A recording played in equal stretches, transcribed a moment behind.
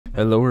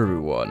Hello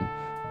everyone,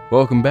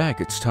 welcome back.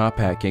 It's Top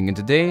Hacking, and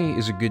today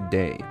is a good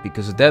day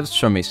because the devs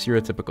from a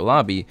stereotypical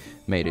lobby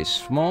made a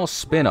small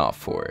spin-off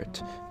for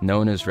it,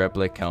 known as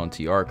Repleh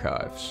County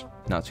Archives,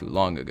 not too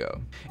long ago.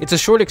 It's a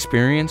short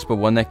experience, but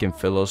one that can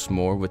fill us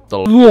more with the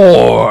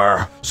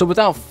lore! So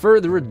without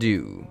further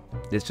ado,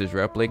 this is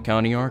Repleh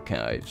County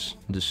Archives,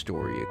 the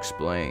story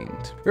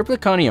explained. Repleh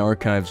County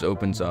Archives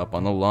opens up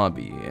on the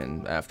lobby,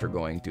 and after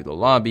going through the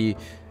lobby,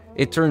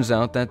 it turns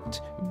out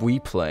that we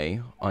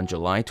play on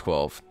July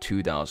 12,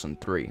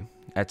 2003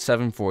 at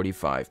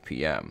 7:45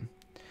 p.m.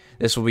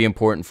 This will be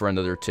important for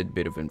another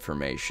tidbit of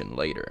information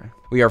later.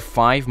 We are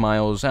 5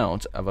 miles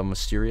out of a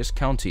mysterious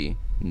county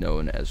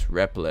known as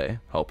Repleh,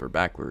 helper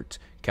backwards,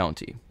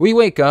 County. We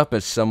wake up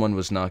as someone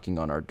was knocking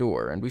on our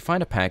door, and we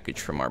find a package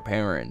from our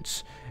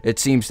parents. It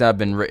seems to have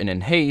been written in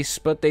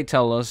haste, but they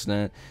tell us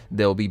that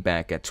they'll be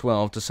back at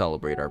 12 to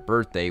celebrate our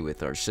birthday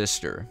with our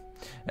sister.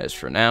 As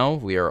for now,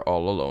 we are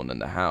all alone in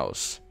the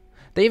house.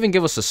 They even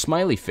give us a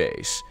smiley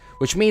face,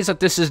 which means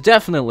that this is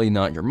definitely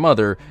not your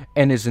mother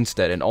and is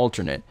instead an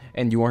alternate,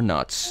 and you are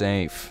not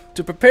safe.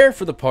 To prepare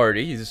for the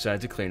party, you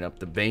decide to clean up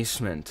the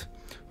basement,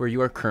 where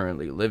you are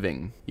currently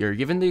living. You're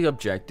given the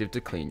objective to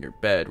clean your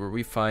bed, where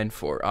we find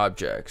 4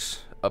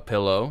 objects: a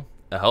pillow,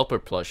 a helper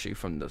plushie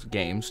from the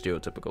game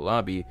Stereotypical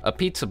Lobby, a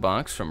pizza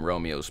box from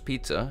Romeo's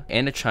Pizza,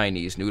 and a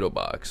Chinese noodle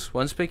box.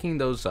 Once picking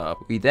those up,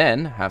 we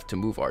then have to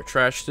move our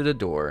trash to the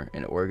door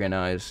and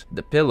organize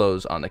the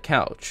pillows on the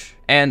couch.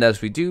 And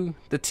as we do,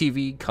 the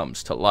TV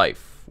comes to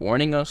life,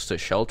 warning us to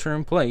shelter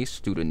in place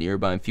due to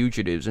nearby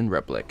fugitives in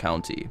Repleh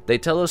County. They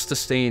tell us to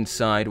stay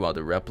inside while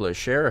the Repleh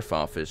Sheriff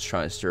Office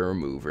tries to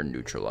remove or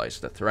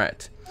neutralize the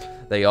threat.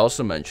 They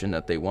also mention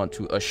that they want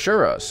to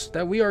assure us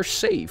that we are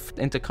safe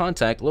and to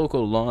contact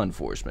local law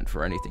enforcement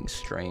for anything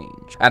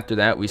strange. After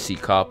that, we see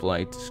cop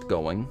lights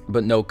going,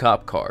 but no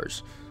cop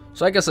cars.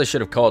 So I guess I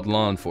should have called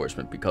law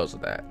enforcement because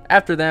of that.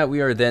 After that,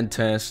 we are then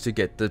tasked to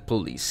get the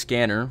police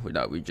scanner,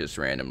 that we just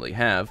randomly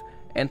have,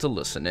 and to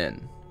listen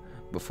in.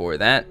 Before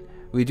that,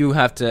 we do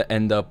have to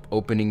end up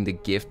opening the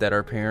gift that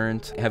our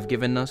parents have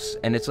given us,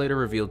 and it's later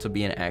revealed to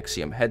be an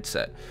hcihw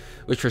headset,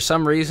 which for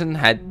some reason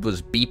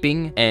was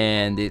beeping,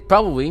 and it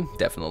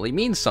definitely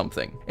means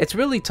something. It's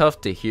really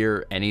tough to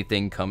hear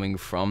anything coming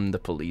from the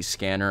police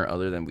scanner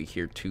other than we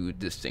hear 2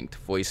 distinct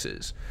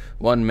voices,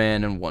 one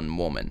man and one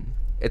woman.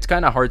 It's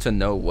kind of hard to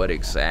know what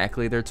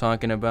exactly they're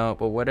talking about,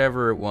 but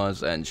whatever it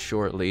was ends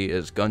shortly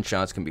as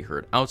gunshots can be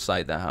heard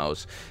outside the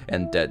house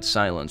and dead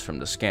silence from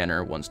the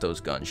scanner once those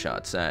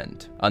gunshots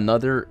end.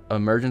 Another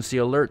emergency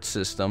alert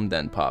system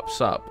then pops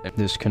up.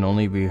 This can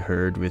only be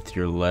heard with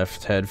your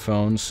left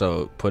headphone,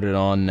 so put it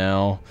on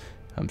now.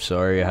 I'm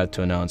sorry I had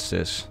to announce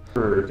this.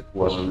 Heard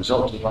was a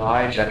result of a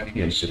hijacking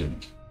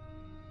incident.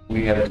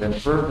 We have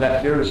confirmed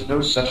that there is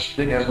no such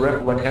thing as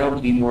Repleh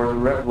County nor the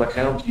Repleh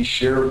County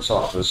Sheriff's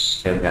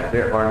Office, and that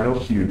there are no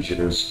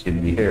fugitives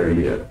in the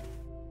area.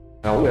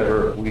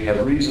 However, we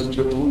have reason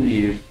to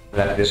believe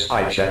that this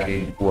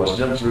hijacking was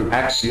done through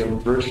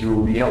hcihw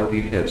virtual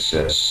reality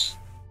headsets.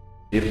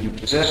 If you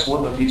possess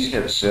one of these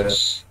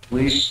headsets,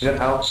 please step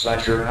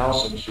outside your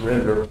house and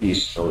surrender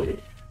peacefully.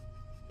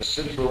 The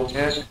Central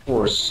Task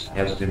Force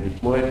has been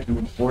deployed to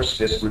enforce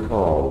this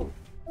recall.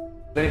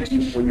 Thank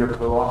you for your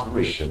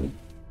cooperation.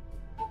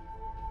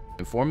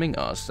 Informing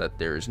us that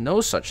there is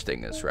no such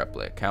thing as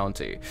Repleh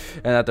County,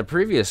 and that the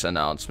previous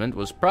announcement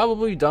was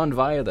probably done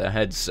via the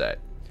headset.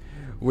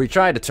 We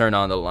tried to turn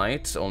on the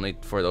lights, only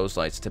for those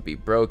lights to be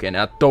broken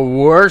at the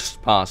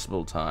worst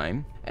possible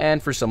time,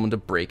 and for someone to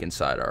break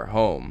inside our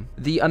home.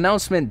 The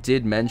announcement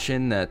did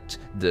mention that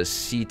the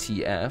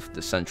CTF,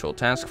 the Central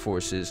Task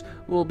Forces,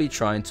 will be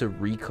trying to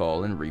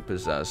recall and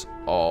repossess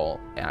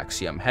all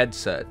hcihw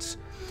headsets,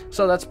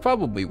 so that's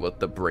probably what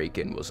the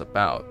break-in was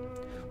about.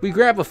 We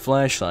grab a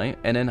flashlight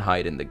and then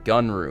hide in the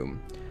gun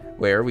room,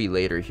 where we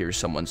later hear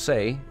someone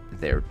say,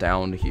 "They're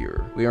down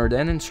here." We are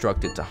then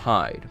instructed to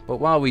hide, but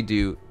while we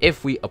do,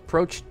 if we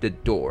approach the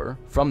door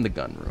from the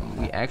gun room,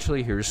 we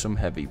actually hear some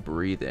heavy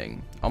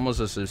breathing,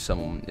 almost as if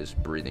someone is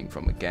breathing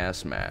from a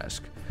gas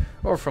mask,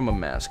 or from a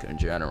mask in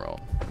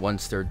general.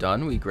 Once they're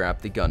done, we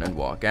grab the gun and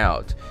walk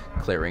out,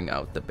 clearing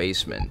out the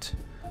basement.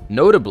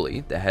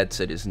 Notably, the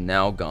headset is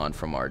now gone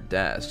from our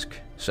desk,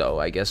 so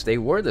I guess they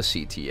were the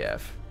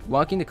CTF.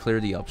 Walking to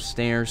clear the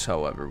upstairs,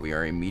 however, we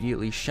are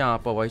immediately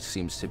shot by what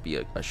seems to be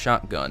a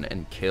shotgun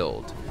and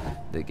killed.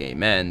 The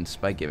game ends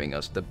by giving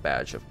us the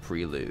badge of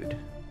prelude.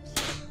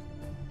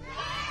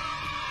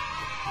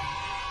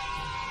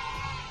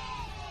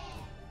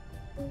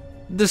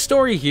 The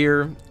story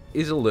here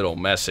is a little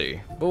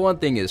messy, but one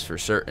thing is for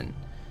certain.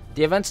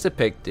 The events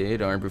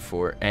depicted aren't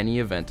before any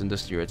event in the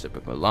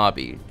stereotypical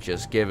lobby,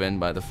 just given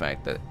by the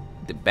fact that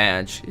the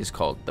badge is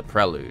called the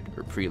prelude,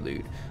 or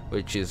prelude,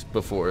 which is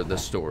before the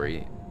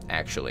story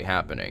actually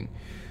happening.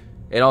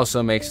 It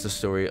also makes the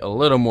story a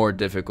little more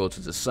difficult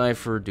to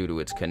decipher due to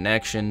its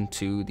connection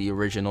to the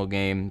original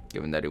game,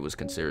 given that it was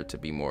considered to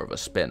be more of a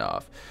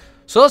spin-off.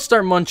 So let's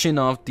start munching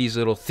off these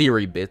little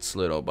theory bits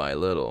little by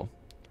little.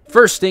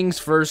 First things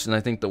first, and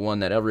I think the one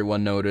that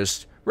everyone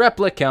noticed,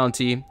 Repleh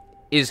County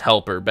is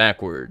helper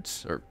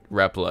backwards, or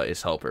Repleh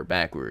is helper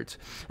backwards,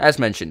 as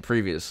mentioned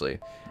previously.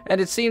 And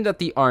it seemed that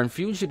the armed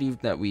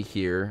fugitive that we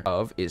hear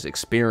of is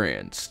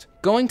experienced.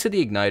 Going to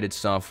the Ignited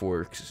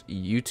Softworks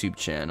YouTube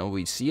channel,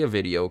 we see a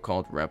video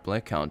called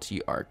Repleh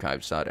County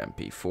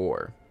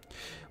Archives.mp4,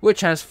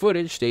 which has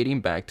footage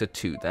dating back to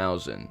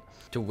 2000,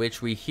 to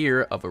which we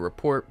hear of a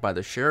report by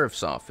the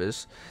sheriff's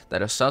office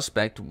that a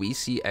suspect we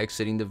see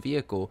exiting the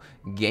vehicle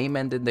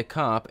game-ended the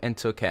cop and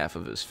took half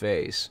of his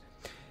face.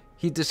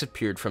 He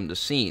disappeared from the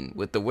scene,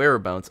 with the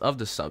whereabouts of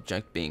the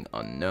subject being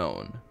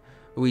unknown.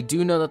 We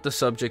do know that the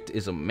subject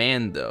is a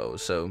man though,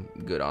 so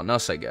good on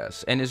us I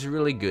guess, and is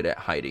really good at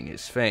hiding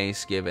his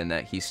face given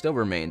that he still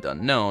remained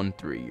unknown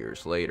 3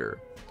 years later.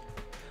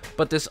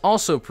 But this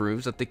also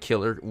proves that the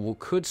killer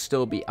could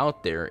still be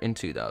out there in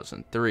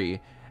 2003,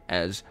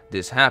 as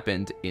this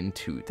happened in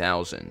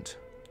 2000.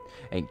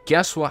 And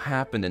guess what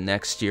happened the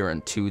next year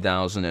in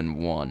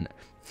 2001?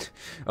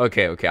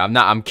 Okay,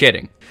 I'm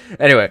kidding.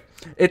 Anyway,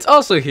 it's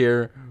also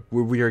here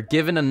where we are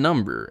given a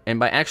number, and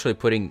by actually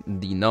putting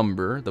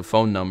the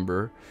phone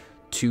number,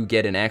 to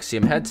get an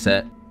Axiom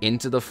headset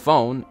into the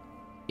phone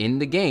in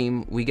the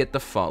game, we get the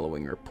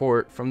following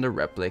report from the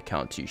Repleh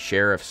County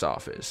Sheriff's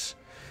Office,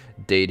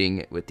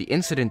 dating with the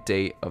incident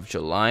date of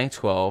July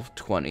 12,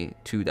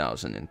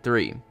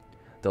 2003.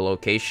 The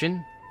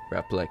location,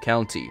 Repleh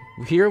County.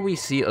 Here we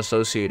see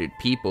associated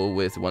people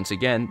with, once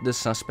again, the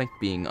suspect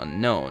being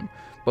unknown,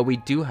 but we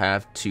do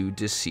have two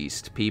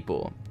deceased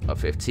people, a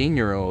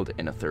 15-year-old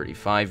and a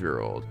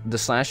 35-year-old. The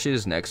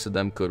slashes next to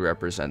them could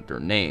represent their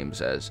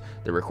names, as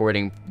the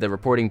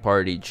reporting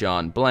party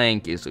John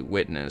Blank is a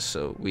witness,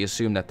 so we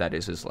assume that that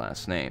is his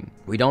last name.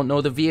 We don't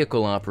know the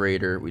vehicle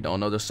operator, we don't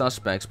know the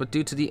suspects, but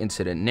due to the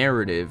incident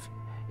narrative,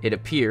 it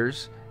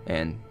appears,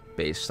 and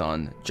based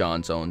on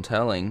John's own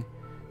telling,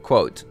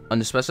 quote, on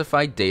the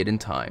specified date and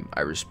time,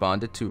 I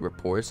responded to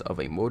reports of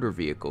a motor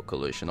vehicle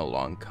collision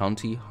along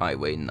County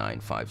Highway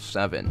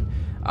 957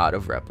 out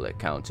of Repleh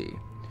County.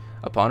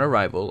 Upon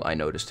arrival, I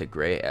noticed a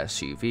gray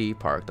SUV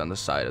parked on the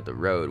side of the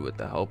road with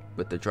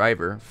the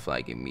driver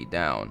flagging me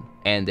down,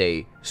 and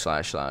a /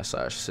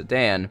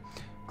 sedan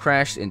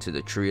crashed into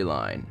the tree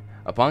line.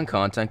 Upon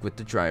contact with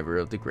the driver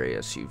of the gray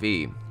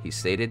SUV, he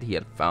stated he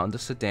had found the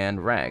sedan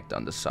wrecked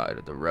on the side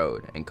of the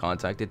road and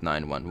contacted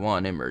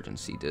 911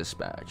 emergency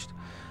dispatched.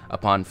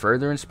 Upon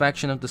further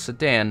inspection of the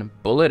sedan,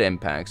 bullet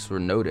impacts were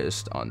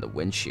noticed on the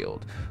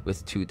windshield,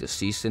 with two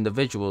deceased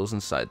individuals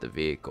inside the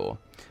vehicle.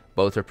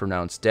 Both are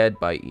pronounced dead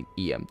by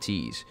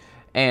EMTs,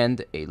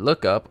 and a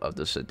lookup of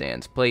the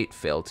sedan's plate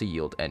failed to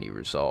yield any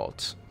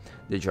results.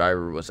 The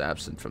driver was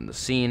absent from the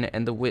scene,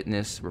 and the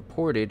witness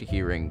reported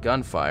hearing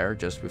gunfire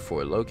just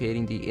before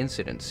locating the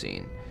incident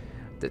scene.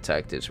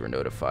 Detectives were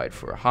notified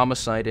for a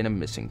homicide and a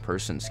missing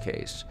persons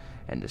case,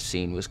 and the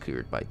scene was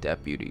cleared by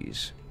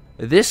deputies.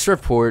 This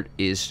report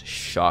is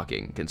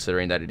shocking,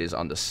 considering that it is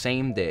on the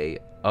same day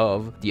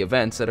of the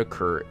events that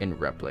occur in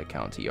Repleh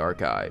County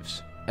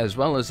Archives, as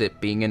well as it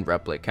being in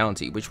Repleh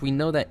County, which we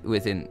know that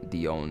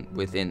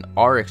within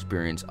our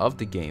experience of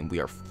the game,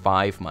 we are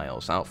 5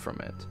 miles out from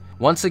it.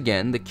 Once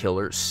again, the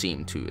killer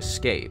seemed to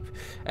escape,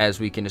 as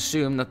we can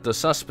assume that the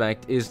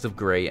suspect is the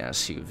gray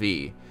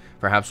SUV,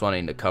 perhaps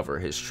wanting to cover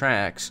his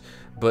tracks,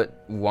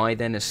 but why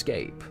then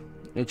escape?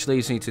 Which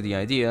leads me to the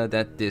idea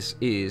that this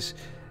is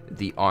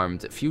the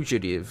armed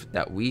fugitive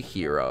that we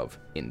hear of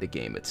in the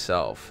game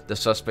itself. The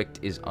suspect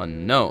is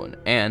unknown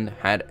and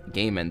had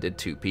game-ended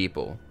two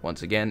people,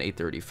 once again a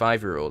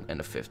 35-year-old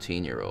and a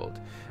 15-year-old,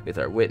 with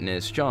our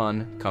witness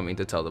John coming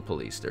to tell the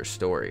police their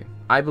story.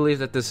 I believe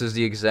that this is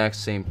the exact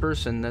same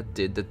person that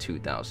did the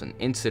 2000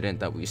 incident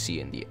that we see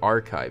in the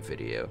archive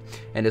video,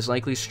 and is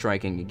likely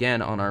striking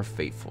again on our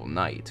fateful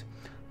night.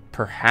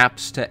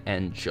 Perhaps to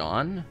end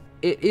John?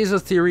 It is a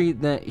theory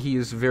that he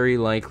is very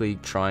likely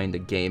trying to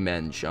game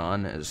end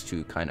John as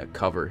to kind of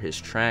cover his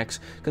tracks,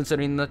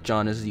 considering that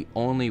John is the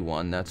only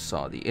one that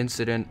saw the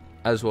incident,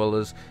 as well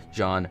as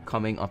John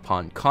coming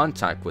upon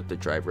contact with the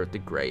driver of the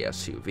gray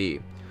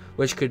SUV,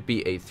 which could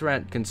be a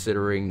threat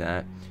considering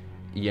that,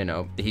 you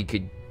know, he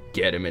could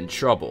get him in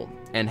trouble.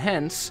 And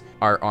hence,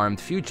 our armed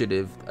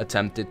fugitive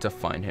attempted to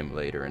find him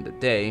later in the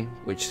day,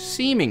 which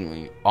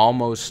seemingly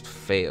almost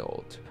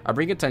failed. I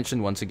bring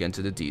attention once again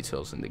to the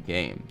details in the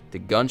game. The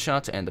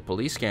gunshots and the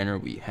police scanner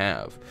we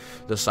have.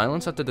 The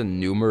silence after the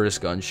numerous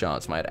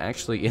gunshots might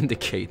actually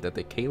indicate that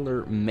the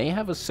killer may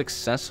have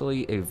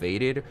successfully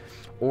evaded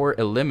or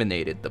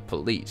eliminated the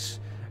police.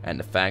 And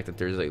the fact that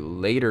there's a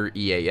later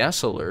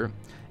EAS alert,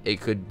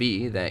 it could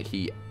be that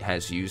he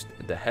has used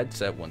the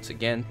headset once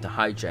again to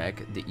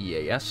hijack the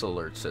EAS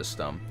alert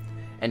system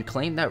and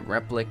claim that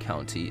Repleh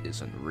County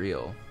isn't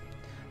real.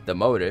 The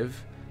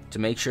motive? To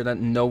make sure that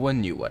no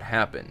one knew what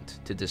happened,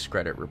 to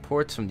discredit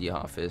reports from the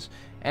office,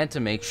 and to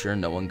make sure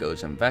no one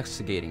goes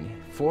investigating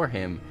for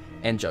him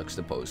and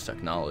juxtapose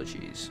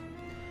technologies.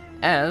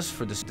 As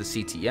for the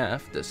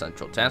CTF, the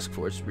Central Task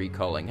Force,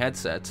 recalling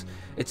headsets,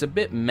 it's a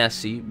bit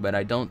messy, but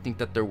I don't think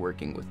that they're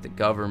working with the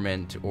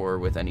government or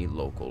with any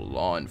local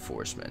law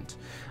enforcement.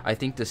 I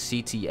think the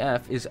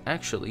CTF is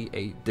actually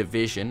a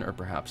division or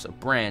perhaps a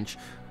branch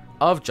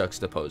of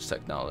Juxtaposed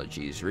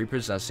Technologies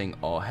repossessing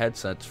all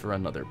headsets for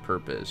another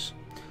purpose,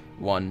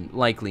 one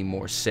likely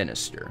more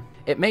sinister.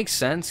 It makes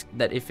sense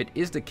that if it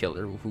is the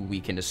killer, who we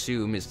can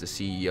assume is the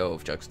CEO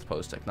of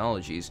Juxtaposed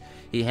Technologies,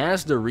 he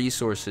has the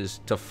resources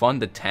to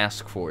fund a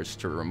task force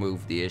to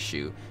remove the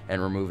issue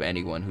and remove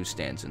anyone who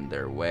stands in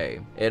their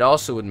way. It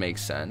also would make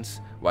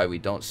sense why we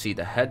don't see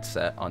the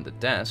headset on the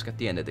desk at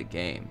the end of the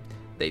game.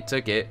 They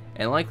took it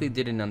and likely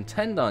didn't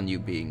intend on you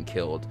being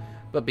killed,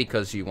 but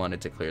because you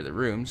wanted to clear the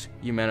rooms,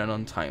 you met an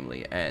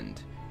untimely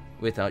end,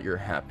 without your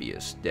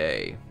happiest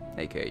day,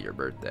 aka your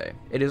birthday.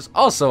 It is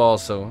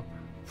also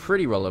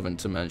pretty relevant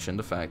to mention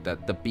the fact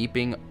that the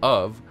beeping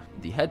of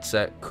the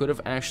headset could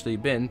have actually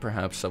been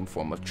perhaps some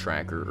form of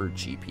tracker or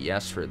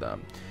GPS for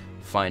them,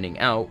 finding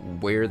out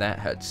where that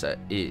headset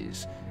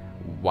is.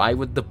 Why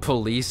would the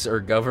police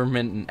or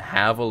government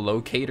have a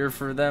locator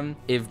for them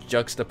if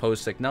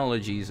Juxtaposed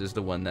Technologies is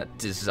the one that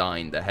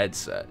designed the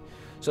headset?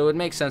 So it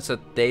makes sense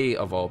that they,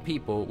 of all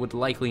people, would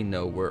likely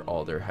know where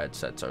all their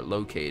headsets are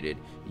located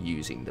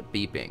using the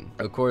beeping.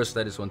 Of course,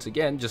 that is once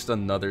again just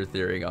another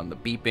theory on the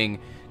beeping,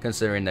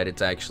 considering that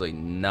it's actually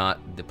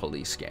not the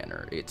police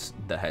scanner, it's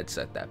the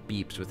headset that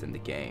beeps within the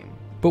game.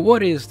 But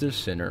what is the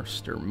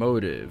sinister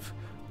motive?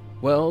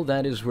 Well,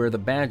 that is where the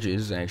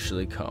badges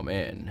actually come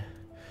in.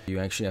 You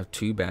actually have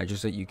two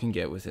badges that you can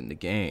get within the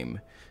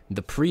game: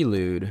 the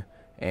Prelude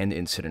and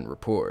Incident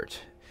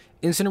Report.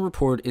 Incident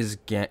Report is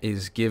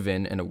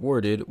given and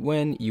awarded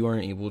when you are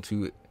able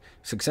to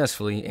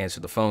successfully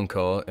answer the phone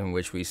call in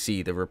which we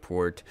see the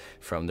report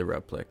from the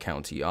Repleh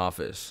County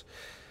office.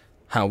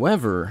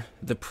 However,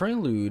 the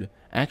Prelude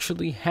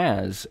actually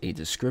has a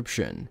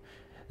description.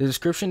 The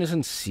description is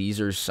in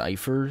Caesar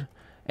cipher,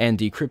 and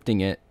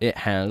decrypting it, it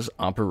has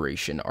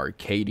Operation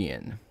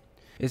Arcadian.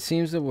 It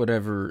seems that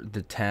whatever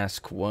the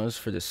task was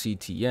for the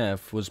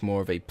CTF was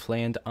more of a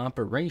planned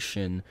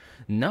operation,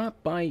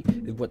 not by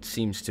what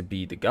seems to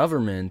be the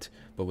government,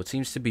 but what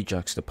seems to be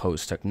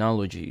Juxtaposed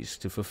Technologies,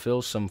 to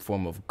fulfill some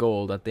form of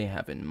goal that they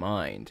have in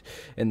mind.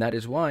 And that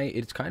is why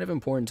it's kind of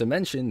important to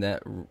mention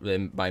that,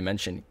 by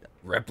mentioning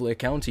Repleh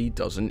County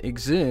doesn't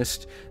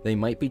exist, they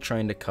might be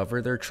trying to cover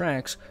their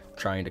tracks,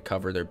 trying to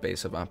cover their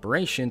base of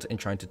operations, and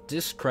trying to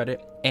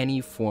discredit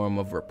any form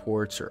of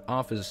reports or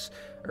office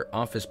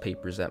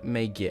papers that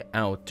may get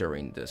out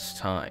during this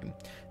time.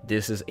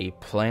 This is a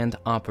planned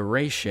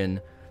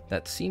operation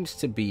that seems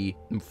to be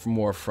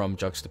more from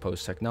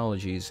Juxtaposed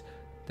Technologies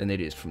than it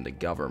is from the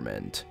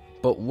government.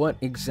 But what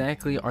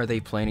exactly are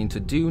they planning to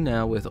do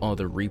now with all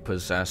the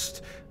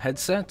repossessed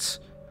headsets?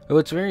 Well,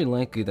 it's very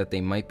likely that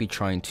they might be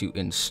trying to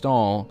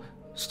install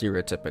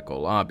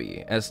stereotypical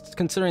lobby, as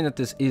considering that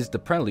this is the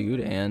Prelude,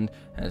 and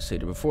as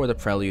stated before, the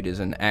Prelude is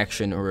an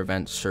action or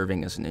event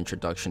serving as an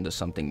introduction to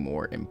something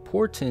more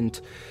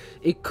important.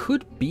 It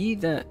could be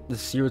that the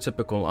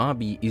stereotypical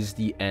lobby is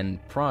the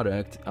end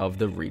product of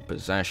the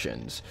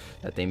repossessions,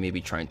 that they may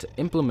be trying to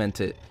implement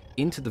it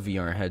into the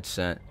VR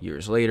headset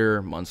years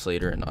later, months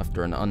later, and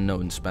after an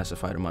unknown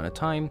specified amount of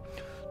time,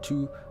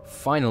 to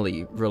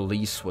finally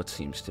release what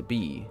seems to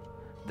be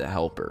the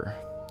helper.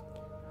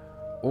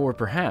 Or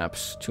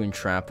perhaps to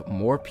entrap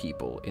more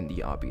people in the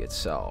obby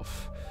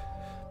itself.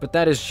 But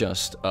that is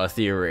just a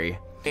theory.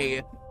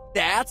 Hey,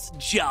 that's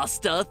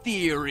just a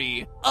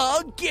theory.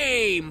 A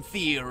game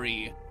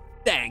theory.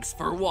 Thanks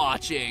for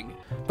watching.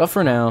 But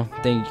for now,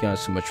 thank you guys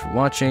so much for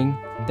watching.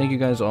 Thank you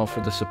guys all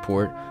for the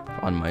support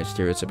on my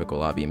stereotypical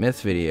lobby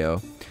myth video.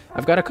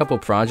 I've got a couple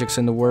projects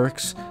in the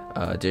works,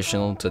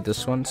 additional to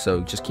this one,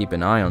 so just keep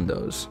an eye on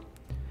those.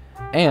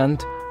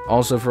 And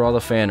also, for all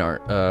the fan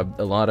art,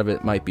 a lot of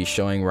it might be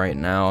showing right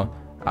now.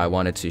 I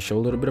wanted to show a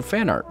little bit of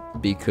fan art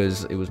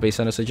because it was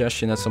based on a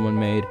suggestion that someone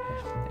made,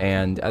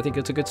 and I think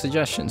it's a good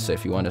suggestion. So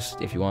if you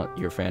want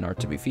your fan art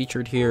to be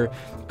featured here,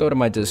 go to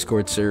my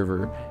Discord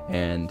server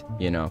and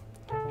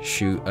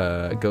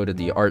go to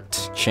the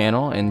art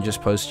channel and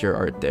just post your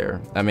art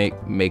there. I may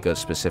make a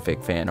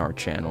specific fan art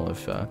channel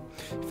if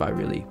I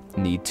really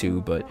need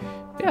to, but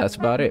yeah, that's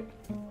about it.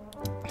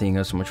 Thank you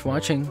guys so much for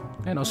watching,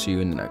 and I'll see you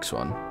in the next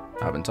one.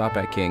 I've been Top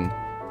Hat King.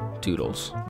 Toodles.